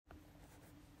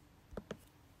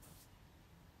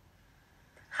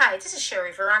Hi, this is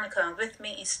Sherry Veronica, and with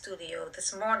me in studio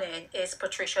this morning is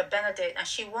Patricia Benedict, and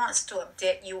she wants to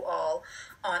update you all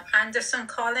on Anderson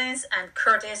Collins and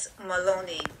Curtis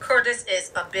Maloney. Curtis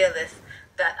is a bailiff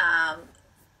that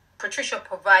Patricia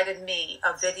provided me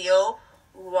a video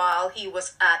while he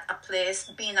was at a place,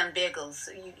 Bean and Bagels.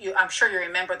 I'm sure you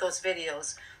remember those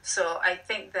videos. So I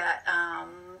think that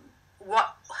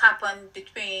what happened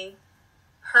between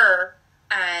her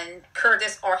and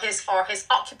Curtis or his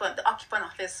occupant, the occupant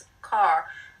of his car,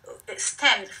 it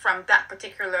stemmed from that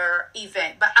particular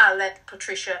event. But I'll let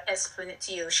Patricia explain it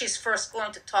to you. She's first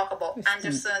going to talk about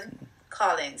Anderson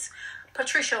Collins.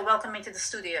 Patricia, welcome into the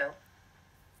studio.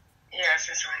 Yes,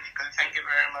 Ms. Veronica, thank you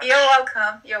very much. You're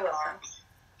welcome. You're welcome.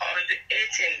 On the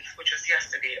 18th, which was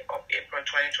yesterday, of April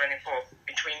 2024,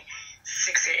 between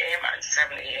 6 a.m. and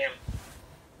 7 a.m.,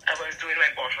 I was doing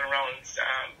my bottle rounds.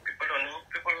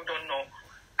 People who don't know,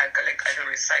 I do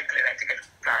recycling. I take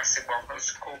plastic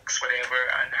bottles, Cokes, whatever,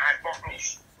 and hard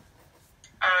bottles.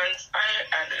 And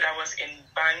I was in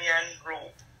Banyan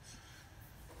Road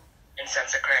in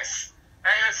Santa Cruz. I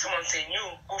heard someone saying, "You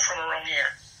go from around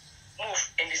here,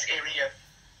 move in this area."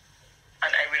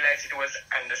 And I realized it was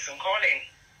Anderson calling.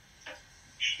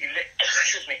 He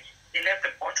left the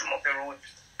bottom of the road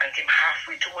and came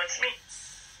halfway towards me.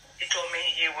 He told me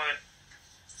he would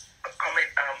commit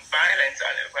violence,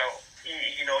 and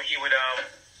he would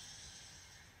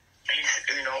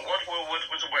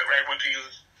what's the right word to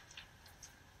use?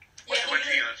 What's the word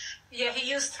to use? Yeah, he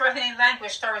used threatening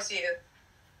language towards you.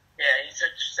 Yeah, he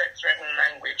said threatening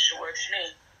language towards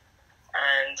me,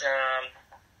 and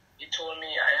he told me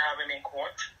I have him in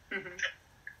court, and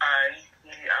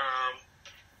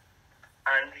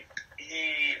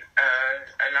he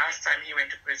last time he went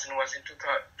to prison was in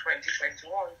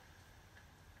 2021,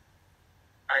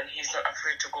 and he's not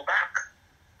afraid to go back.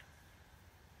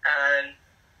 And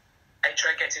I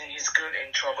tried getting his girl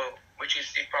in trouble, which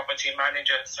is the property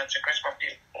manager, Santa Cruz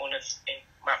property owners,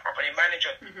 my property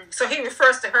manager. So he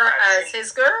refers to her as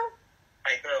his girl?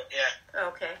 My girl, yeah.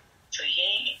 Okay. So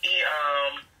he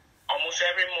almost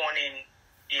every morning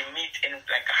they meet in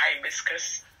like a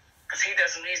hibiscus, because he's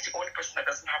the only person that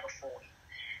doesn't have a phone.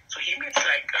 So he meets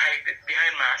like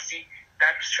behind Namaste,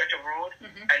 that stretch of road,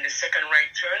 and the second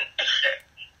right turn.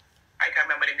 I can't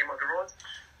remember the name of the road,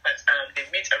 but they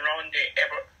meet around there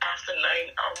after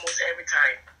 9 almost every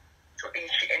time. So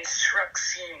she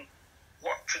instructs him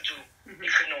what to do,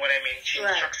 if you know what I mean. She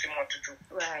instructs him what to do.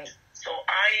 Right. So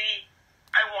I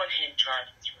want him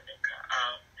charged,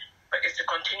 but it's the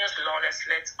continuous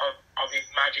lawlessness of the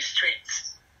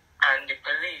magistrates and the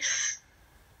police,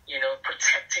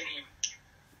 protecting him.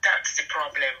 That's the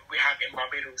problem we have in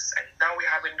Barbados. And now we're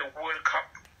having the World Cup.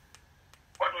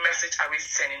 What message are we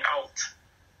sending out?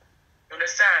 You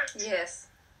understand? Yes.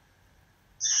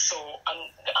 So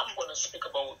I'm going to speak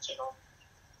about,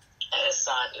 it's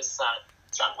sad.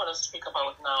 So I'm going to speak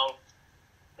about now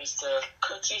Mr.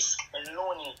 Curtis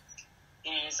Maloney.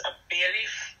 He is a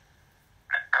bailiff,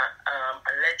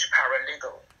 alleged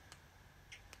paralegal.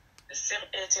 The same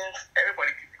 18th,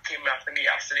 everybody came after me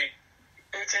yesterday.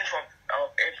 18th of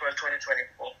April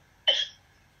 2024,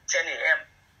 10 a.m.,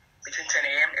 between 10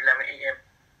 a.m. and 11 a.m.,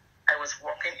 I was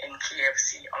walking in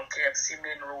KFC, on KFC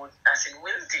Main Road, as in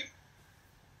Wildy.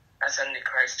 That's on the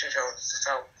Christchurch or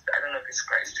South. I don't know if it's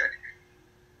Christchurch.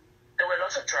 There were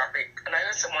lots of traffic, and I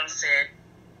heard someone say,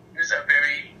 use a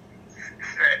very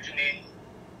threatening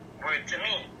word to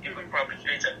me. You could probably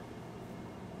later.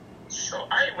 So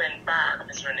I went back,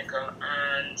 Ms. Veronica,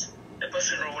 and the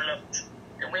person rolled up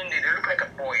the window. They looked like a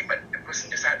boy, but the person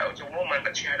decided it was a woman,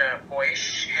 but she had a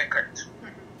boyish haircut.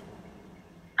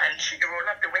 And she rolled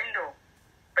up the window.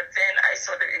 But then I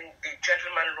saw that the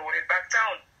gentleman rolled it back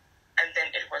down. And then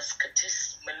it was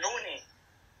Curtis Maloney.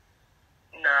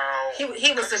 Now...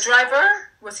 He was the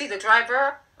driver? Was he the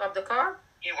driver of the car?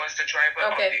 He was the driver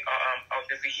of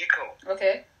the vehicle.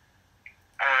 Okay.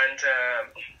 And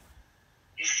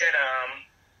he said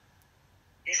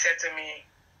to me,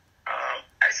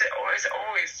 I said,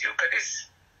 it's you, Curtis.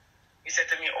 He said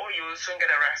to me, you'll soon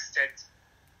get arrested.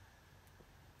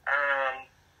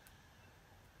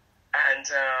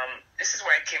 This is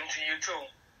why I came to you too,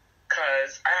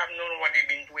 because I have known what they've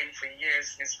been doing for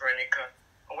years, Miss Veronica.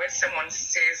 When someone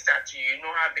says that to you,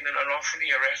 I've been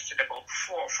unlawfully arrested about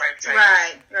 4 or 5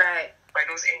 times. Right. By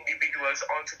those individuals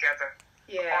all together.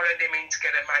 Yeah. All of them in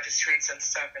together, magistrates and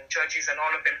stuff, and judges and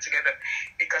all of them together.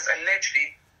 Because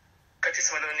allegedly, Curtis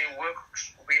Maloney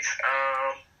works with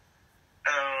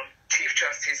Chief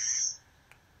Justice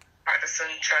Patterson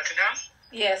Cheltenham.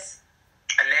 Yes.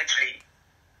 Allegedly.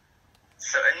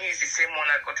 So, and he's the same one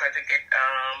that got tried to get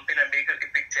Benedict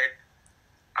evicted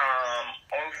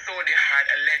although they had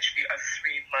allegedly a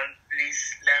 3-month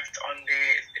lease left on the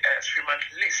 3-month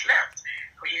lease left.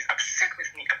 So he's upset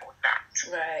with me about that.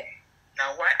 Right.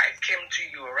 Now, why I came to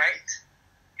you, right,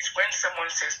 is when someone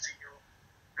says to you,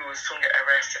 you will soon get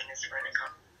arrested, Miss Veronica.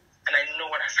 And I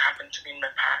know what has happened to me in the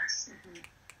past. Mm-hmm.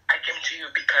 I came to you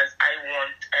because I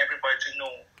want everybody to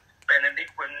know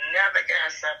Benedict will never get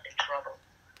herself in trouble.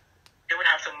 They would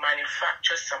have to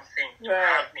manufacture something to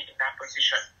have me in that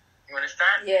position. You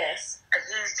understand? Yes. And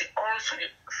he's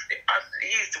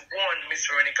he's the one, Miss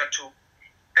Veronica, too,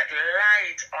 that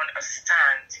lied on a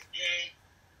stand. He,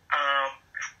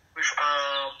 with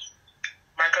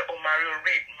Michael O'Mario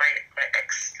Reed, my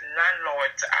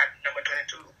ex-landlord at number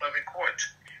 22 Murray Court,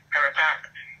 Harrow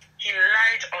Park, he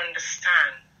lied on the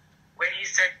stand when he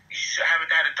said he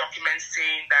had a document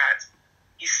saying that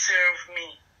he served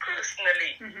me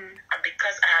personally. Mm-hmm. And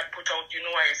because I had put out,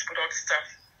 I used to put out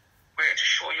stuff where to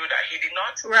show you that he did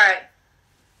not. Right.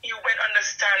 He went on the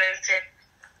stand and said,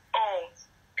 oh,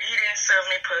 he didn't serve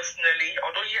me personally,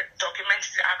 although he had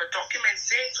documented, I have a document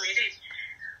saying so he did.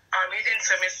 He didn't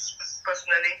serve me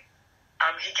personally.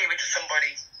 He gave it to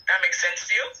somebody. That makes sense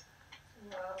to you?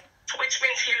 No. Which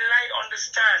means he lied on the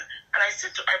stand. And I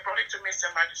brought it to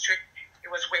Mr. Magistrate. It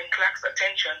was Wayne Clark's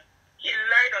attention. He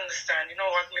lied on the stand. You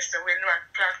know what Mr. Wayne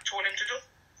Clark told him to do?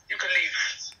 You can leave.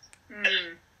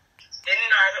 Mm. They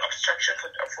didn't have obstruction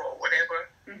for whatever.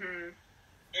 Mm-hmm.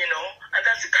 And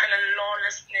that's the kind of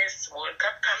lawlessness World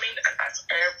Cup coming, and that's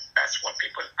what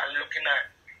people are looking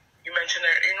at. You mentioned,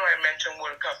 I mentioned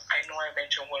World Cup. I know I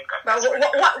mentioned World Cup. But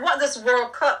what does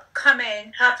World Cup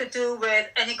coming have to do with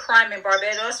any crime in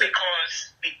Barbados?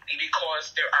 Because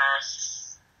there are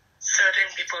certain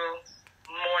people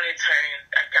monitoring.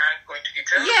 I can't go into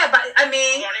details. Yeah, but I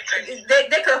mean,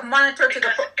 they could have monitored to the.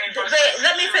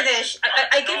 Let me finish.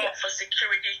 I give for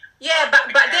security. Yeah,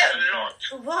 but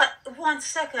what? 1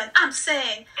 second. I'm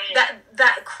saying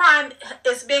that crime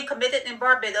is being committed in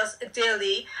Barbados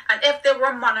daily, and if they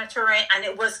were monitoring and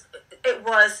it was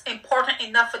important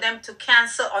enough for them to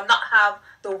cancel or not have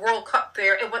the World Cup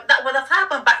there, that would have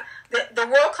happened. But the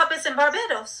World Cup is in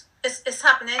Barbados. It's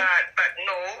happening. But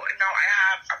no, now I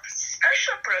have a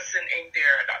special person in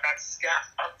there that's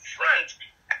up front.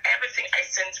 Everything I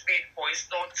sent me, voice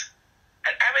note,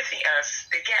 and everything else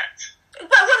they get. But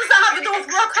what does that have to do with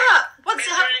World Cup? What does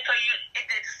it have?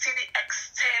 To see the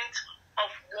extent of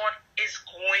what is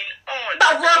going on.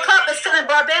 But World Cup is still in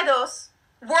Barbados.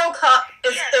 World Cup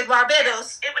is in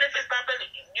Barbados. Yes. Even if it's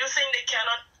Barbados, you think they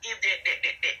cannot give the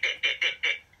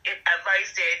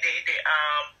advice the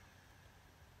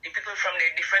people from the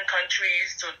different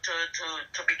countries to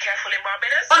be careful in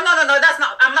Barbados? Oh no, that's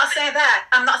not. I'm not saying that.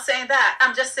 I'm just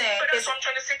saying. But that's what I'm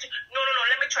trying to say to you. No.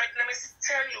 Let me tell you. Let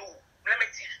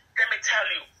me tell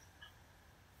you.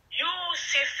 You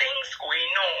see things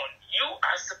going on. You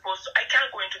are supposed to. I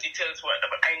can't go into details, but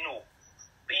I know.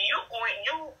 But you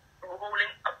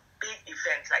rolling a big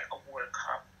event like a World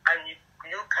Cup, and you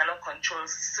cannot control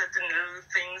certain little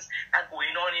things that are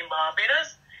going on in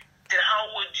Barbados. Then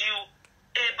how would you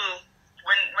able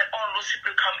when all those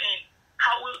people come in?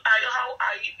 How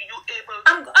are you able?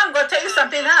 I'm going to tell you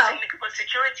something now.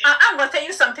 Security. I'm going to tell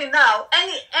you something now.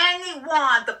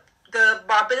 Anyone the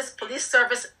Barbados Police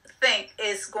Service think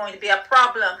is going to be a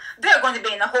problem, they're going to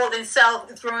be in a holding cell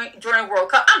during World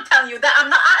Cup. I'm telling you that. I'm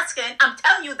not asking. I'm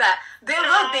telling you that they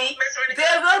will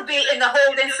be in the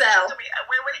holding cell.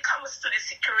 When it comes to the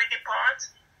security part,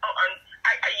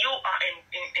 you are in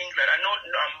England. I know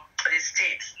the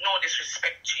States. No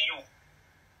disrespect to you.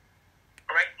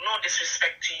 Right? No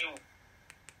disrespect to you.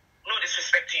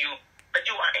 But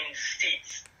you are in the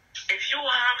States. If you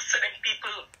have certain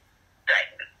people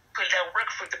that work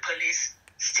for the police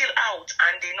still out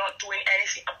and they're not doing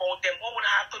anything about them, what would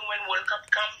happen when World Cup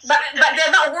comes? But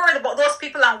they're not worried about those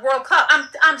people on World Cup.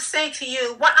 I'm saying to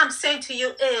you, what I'm saying to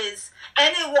you is,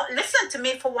 anyone, listen to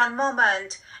me for one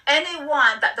moment.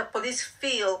 Anyone that the police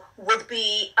feel would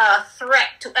be a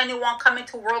threat to anyone coming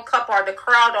to World Cup or the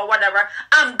crowd or whatever,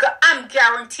 I'm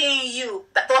guaranteeing you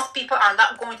that those people are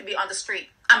not going to be on the street.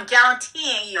 I'm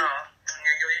guaranteeing you. No.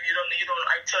 You don't,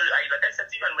 I tell you, that's a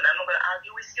thing, but I'm not going to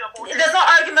argue with you about it. There's no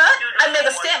argument. I made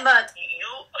a statement.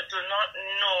 You do not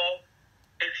know,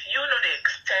 if you know the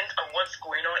extent of what's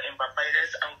going on in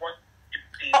Barbados and what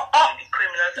the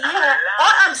criminals are allowed.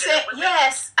 All I'm saying,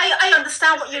 yes, I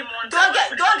understand what you,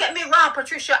 don't get me wrong,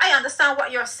 Patricia, I understand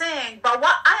what you're saying, but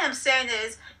what I am saying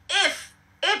is, if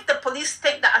the police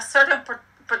think that a certain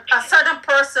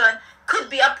person could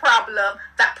be a problem,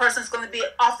 that person's going to be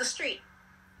off the street.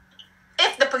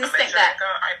 If the police think that.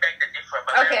 I beg to differ,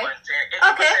 but okay. 80%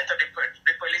 of the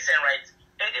policing rights.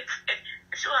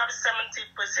 If you have 70%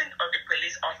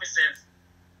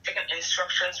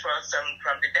 instructions from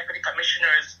the deputy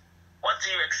commissioners. What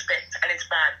do you expect? And it's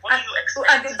bad. What do you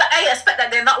expect? I expect that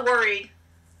they're not worried.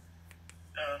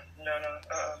 No.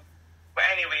 But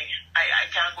anyway,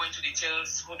 I can't go into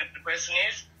details who the person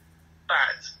is,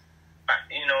 but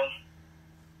you know,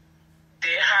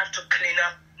 they have to clean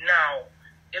up now.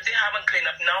 If they haven't cleaned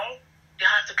up now, they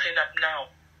have to clean up now,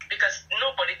 because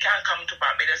nobody can come to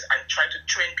Barbados and try to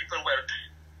train people. Well,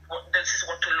 this is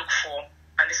what to look for,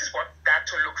 and this is what that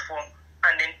to look for,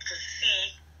 and then to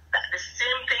see that the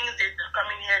same things they're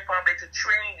coming here probably to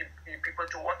train the people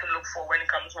to what to look for when it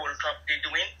comes to World Cup, they're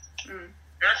doing.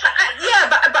 Yeah,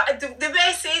 but the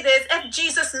way I say this, if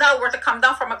Jesus now were to come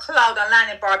down from a cloud and land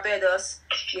in Barbados,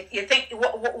 you think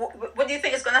what do you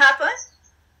think is going to happen?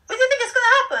 What do you think is going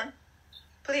to happen?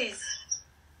 Please.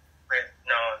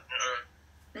 No.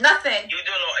 Nothing. You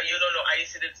don't know. I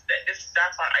see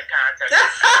that part I can't tell you.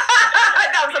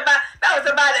 that was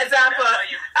a bad example.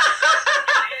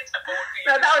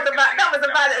 No, that was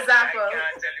a bad example.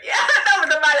 Yeah, that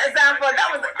was a bad example.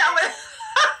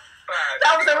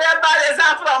 That was a real bad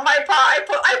example on my part.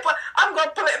 I'm going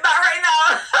to pull it back right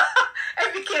now.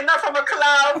 If he came down from a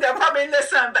cloud, they'll probably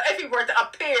listen. But if he were to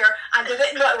appear and they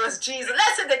didn't know it was Jesus,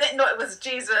 let's say they didn't know it was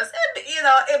Jesus,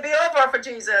 it'd be over for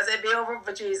Jesus. It'd be over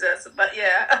for Jesus. But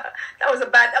yeah, that was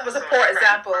a poor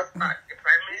example. The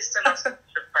Prime Minister,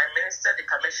 the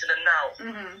Commissioner now,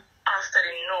 after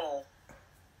they know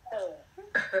who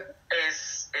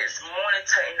is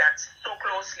monitoring that so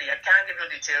closely, I can't give you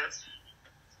details.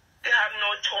 They have no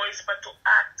choice but to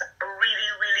act, really,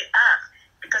 really act,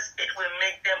 because it will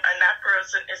make them, and that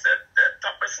person is the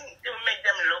top person, it will make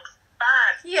them look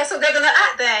bad. Yeah, so they're going to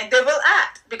act then. They will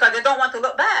act because they don't want to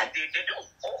look bad. They do.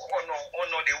 Oh no,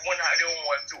 they won't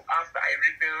want to after I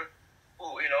reveal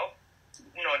who,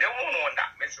 No, they won't want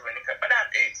that, Mr. Renica, but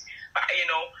that is. But,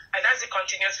 and that's the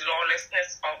continuous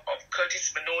lawlessness of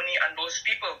Curtis Maloney and those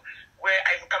people, where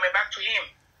I'm coming back to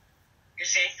him. You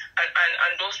see,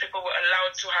 and those people were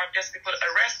allowed to have just people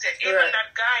arrested. Right. Even that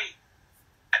guy,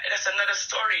 that's another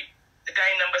story. The guy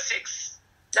number 6.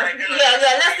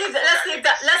 Let's leave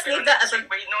that as a... No.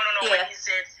 When he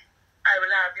said, I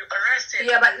will have you arrested.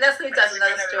 Yeah, but let's leave that as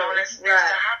another story. Right.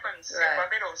 That happens in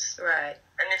Barbados. Right.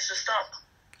 And it's to stop.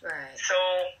 Right. So,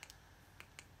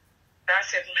 that's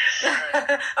it.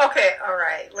 Okay, all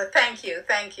right. Well, thank you.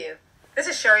 This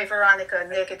is Sherry Veronica,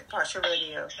 Naked Departure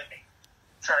Radio.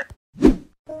 Sorry.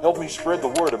 Help me spread the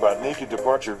word about Naked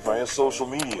Departure via social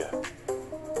media.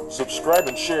 Subscribe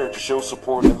and share to show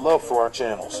support and love for our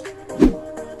channels.